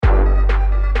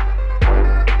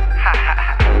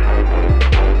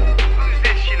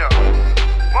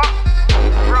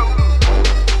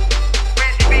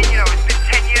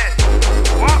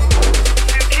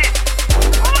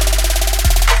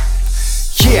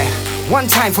One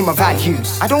time for my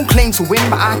values. I don't claim to win,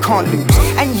 but I can't lose.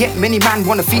 And yet many man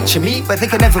wanna feature me, but they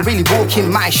can never really walk in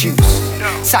my shoes.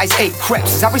 Size 8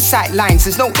 crepes, as I recite lines,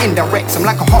 there's no indirects. I'm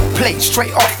like a hot plate,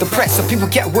 straight off the press. So people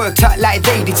get worked out like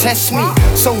they detest me.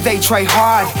 So they try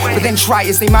hard, but then try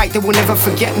as they might, they will never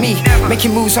forget me.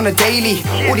 Making moves on a daily.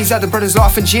 All these other brothers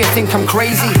laugh and jeer, think I'm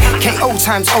crazy. KO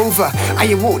time's over.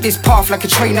 I walk this path like a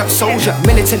train-up soldier.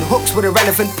 Militant hooks with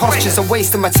irrelevant postures. I'm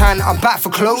wasting my time, I'm back for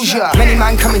closure. Many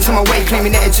man coming to my way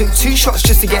claiming that it took 2 shots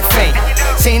just to get fame.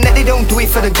 Saying that they don't do it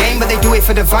for the game, but they do it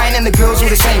for the vine, and the girls all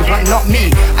the same, but not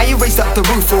me. I raised up the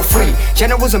roof for free.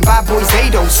 Generals and bad boys, they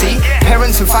don't see.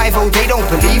 Parents and 5-0, they don't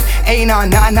believe.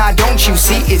 Nah, don't you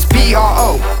see? It's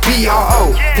B-R-O,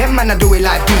 B-R-O. Them man I do it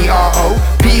like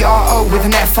B-R-O, B-R-O with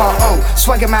an F-R-O.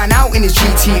 Swagger man out in his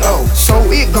GTO. So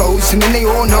it goes, and then they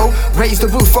all know. Raise the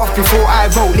roof off before I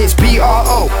roll. It's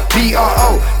B-R-O,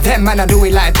 B-R-O. Them man I do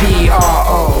it like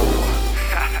B-R-O.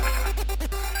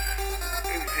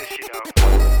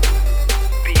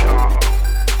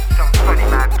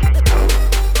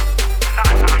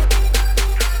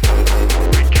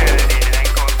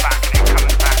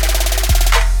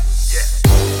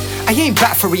 I ain't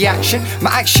back for reaction, my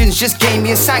actions just gave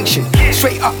me a sanction.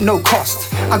 Straight up, no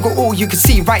cost. I got all you can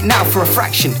see right now for a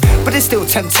fraction. But there's still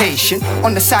temptation.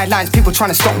 On the sidelines, people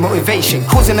trying to stop motivation,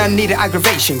 causing unneeded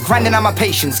aggravation, grinding on my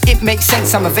patience. It makes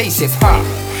sense, I'm evasive,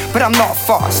 but I'm not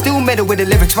far. Still meddle with the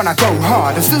lyrics when I go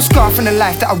hard. I'm still scarred from the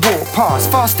life that I walk past.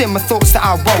 Fast in my thoughts that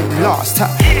I won't last,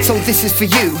 So this is for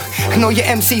you, and all your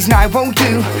MCs now I won't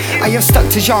do. I have stuck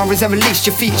to genres and released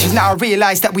your features. Now I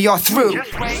realise that we are through.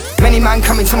 Many man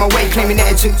coming to my way claiming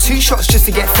that it took 2 shots just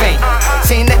to get fame.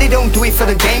 Saying that they don't do it for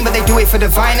the game, but they do it for the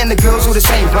vine, and the girls all the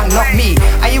same, but not me.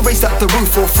 I erased up the roof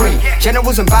for free.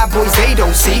 Generals and bad boys, they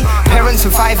don't see. Parents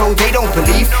and 5-0, they don't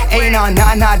believe.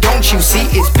 Nah, don't you see?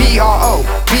 It's B-R-O,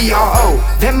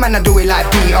 B-R-O. Them man I do it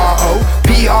like B-R-O,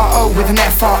 B-R-O with an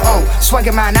F-R-O.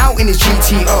 Swagger man out in his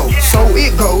GTO. So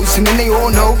it goes, and then they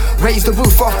all know. Raise the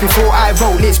roof off before I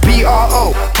roll. It's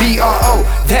B-R-O,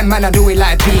 B-R-O. Them man I do it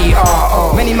like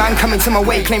B-R-O. Many man coming to my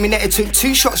way claiming that it took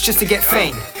 2 shots just to get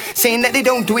fame. Saying that they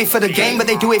don't do it for the game, but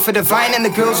they do it for the vine, and the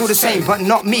girls all the same, but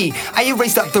not me. I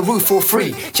erased up the roof for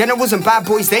free. Generals and bad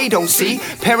boys, they don't see.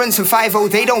 Parents and 5-0,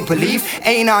 they don't believe.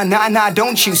 Nah,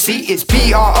 don't you see? It's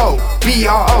B-R-O,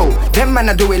 B-R-O. Them man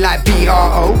I do it like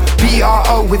B-R-O,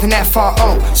 B-R-O with an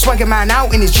F-R-O. Swagger man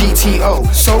out in his GTO.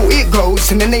 So it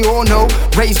goes, and then they all know.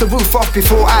 Raise the roof off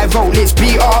before I roll. It's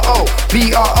B-R-O,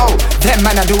 B-R-O. Them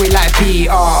man I do it like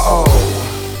B-R-O.